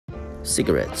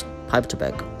Cigarettes, pipe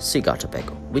tobacco, cigar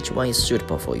tobacco, which one is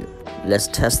suitable for you? Let's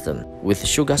test them with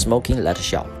sugar smoking leather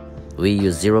shell. We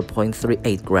use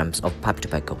 0.38 grams of pipe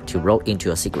tobacco to roll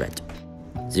into a cigarette.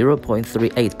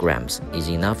 0.38 grams is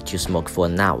enough to smoke for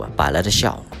an hour by leather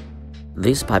shell.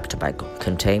 This pipe tobacco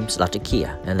contains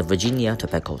Latakia and Virginia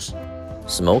tobaccos.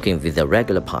 Smoking with a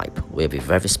regular pipe will be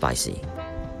very spicy.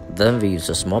 Then we use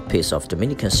a small piece of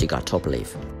Dominican cigar top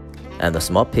leaf and a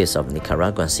small piece of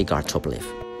Nicaraguan cigar top leaf.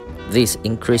 This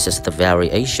increases the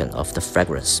variation of the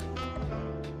fragrance.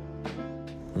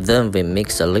 Then we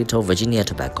mix a little Virginia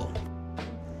tobacco.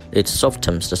 It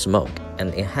softens the smoke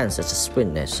and enhances the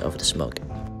sweetness of the smoke.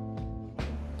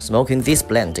 Smoking this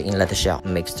blend in leather shell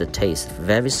makes the taste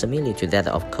very similar to that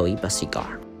of COHIBA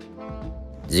cigar.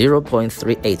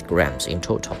 0.38 grams in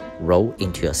total roll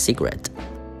into a cigarette.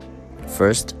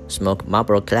 First, smoke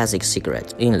Marlboro Classic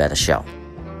cigarette in leather shell.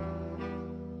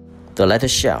 The leather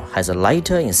shell has a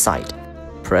lighter inside.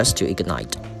 Press to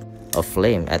ignite. A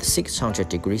flame at 600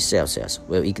 degrees Celsius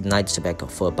will ignite tobacco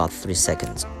for about 3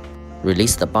 seconds.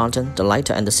 Release the button, the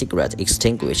lighter and the cigarette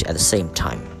extinguish at the same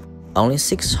time. Only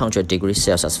 600 degrees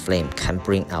Celsius flame can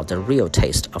bring out the real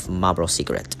taste of Marlboro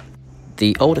cigarette.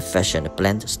 The old-fashioned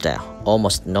blend style,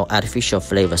 almost no artificial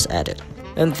flavors added,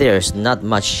 and there's not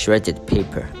much shredded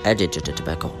paper added to the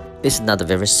tobacco. It's not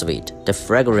very sweet, the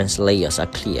fragrance layers are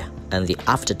clear, and the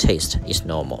aftertaste is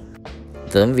normal.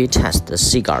 Then we test the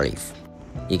cigar leaf.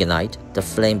 Ignite, the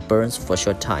flame burns for a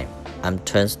short time and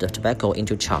turns the tobacco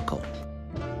into charcoal.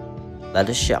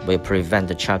 Leather shell will prevent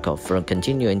the charcoal from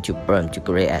continuing to burn to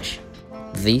gray ash.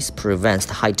 This prevents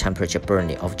the high temperature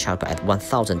burning of charcoal at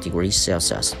 1000 degrees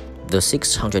Celsius. The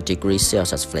 600 degrees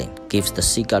Celsius flame gives the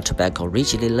cigar tobacco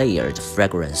richly layered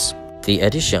fragrance. The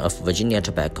addition of Virginia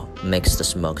tobacco makes the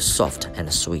smoke soft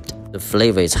and sweet. The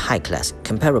flavor is high class,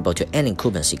 comparable to any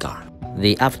Cuban cigar.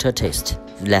 The aftertaste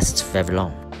lasts very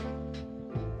long.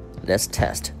 Let's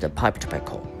test the pipe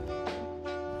tobacco.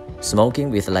 Smoking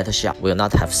with leather shell will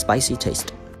not have spicy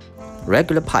taste.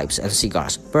 Regular pipes and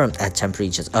cigars burn at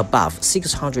temperatures above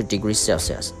 600 degrees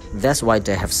Celsius. That's why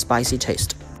they have spicy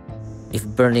taste. If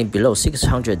burning below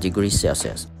 600 degrees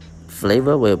Celsius,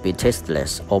 flavor will be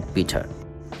tasteless or bitter,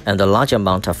 and a large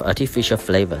amount of artificial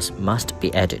flavors must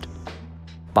be added.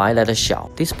 By leather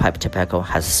shell, this pipe tobacco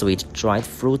has sweet dried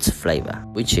fruits flavor,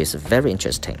 which is very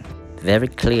interesting. Very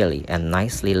clearly and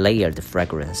nicely layered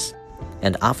fragrance,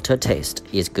 and aftertaste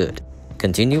is good.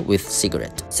 Continue with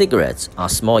cigarette. Cigarettes are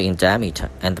small in diameter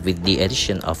and with the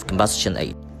addition of combustion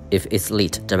aid. If it's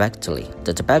lit directly,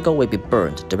 the tobacco will be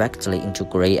burned directly into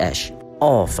gray ash.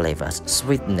 All flavors,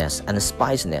 sweetness, and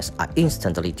spiciness are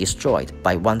instantly destroyed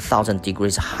by 1000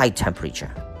 degrees high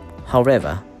temperature.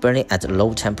 However, burning at a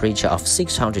low temperature of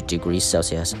 600 degrees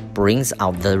Celsius brings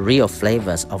out the real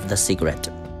flavors of the cigarette.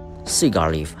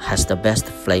 Cigar leaf has the best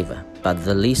flavor, but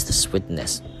the least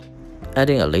sweetness.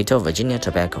 Adding a little Virginia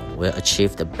tobacco will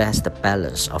achieve the best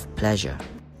balance of pleasure.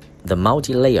 The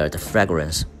multi-layered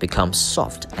fragrance becomes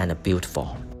soft and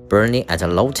beautiful. Burning at a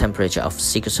low temperature of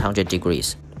 600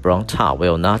 degrees, brown tar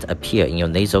will not appear in your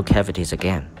nasal cavities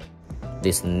again.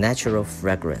 This natural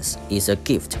fragrance is a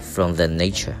gift from the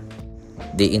nature.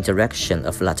 The interaction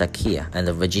of Latakia and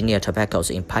the Virginia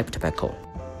tobaccos in pipe tobacco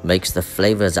makes the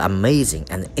flavors amazing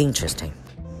and interesting.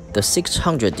 The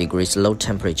 600 degrees low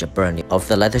temperature burning of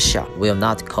the leather shell will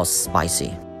not cause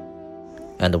spicy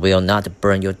and will not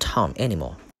burn your tongue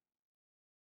anymore.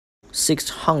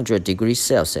 600 degrees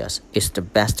Celsius is the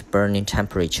best burning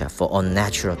temperature for all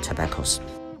natural tobaccos.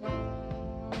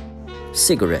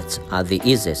 Cigarettes are the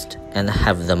easiest and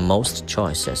have the most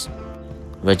choices.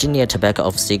 Virginia tobacco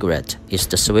of cigarette is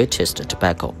the sweetest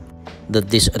tobacco. The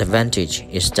disadvantage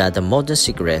is that the modern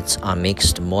cigarettes are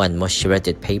mixed more and more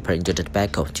shredded paper into the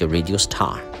tobacco to reduce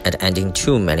tar and adding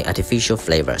too many artificial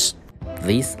flavors.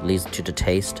 This leads to the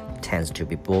taste tends to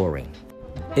be boring.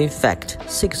 In fact,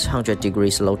 600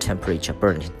 degrees low temperature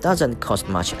burning doesn't cause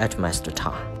much atmospheric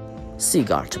tar.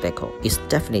 Cigar tobacco is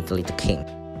definitely the king.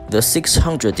 The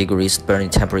 600 degrees burning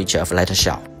temperature of leather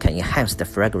shell can enhance the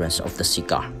fragrance of the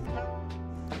cigar.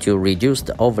 To reduce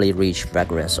the overly rich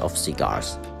fragrance of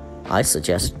cigars, I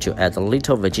suggest to add a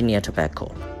little Virginia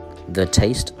tobacco. The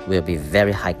taste will be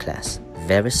very high class,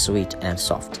 very sweet and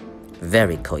soft,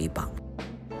 very COHIBA.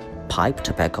 Pipe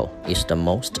tobacco is the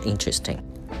most interesting.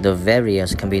 The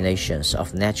various combinations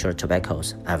of natural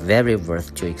tobaccos are very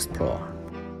worth to explore.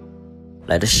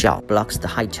 Leather shell blocks the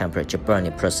high temperature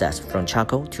burning process from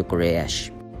charcoal to gray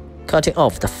ash, cutting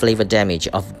off the flavor damage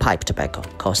of pipe tobacco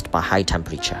caused by high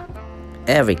temperature.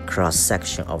 Every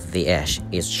cross-section of the ash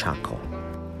is charcoal,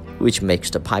 which makes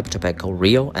the pipe tobacco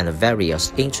real and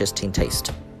various interesting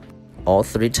taste. All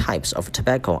three types of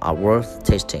tobacco are worth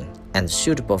tasting and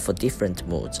suitable for different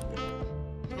moods.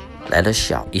 Leather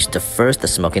shell is the first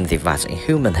smoking device in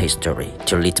human history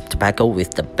to lit tobacco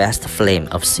with the best flame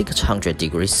of 600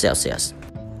 degrees Celsius.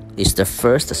 It's the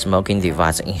first smoking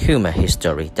device in human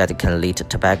history that can lit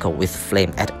tobacco with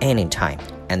flame at any time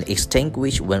and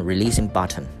extinguish when releasing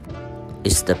button.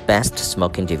 It's the best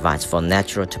smoking device for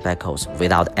natural tobaccos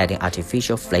without adding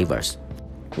artificial flavors.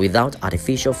 Without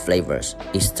artificial flavors,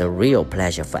 it's the real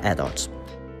pleasure for adults.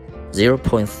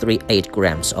 0.38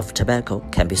 grams of tobacco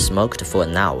can be smoked for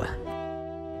an hour.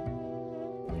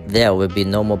 There will be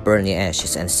no more burning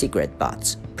ashes and cigarette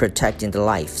butts, protecting the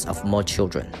lives of more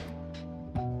children.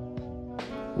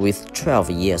 With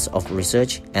 12 years of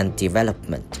research and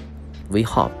development, we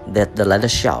hope that the leather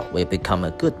shell will become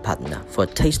a good partner for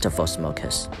tasteful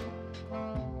smokers.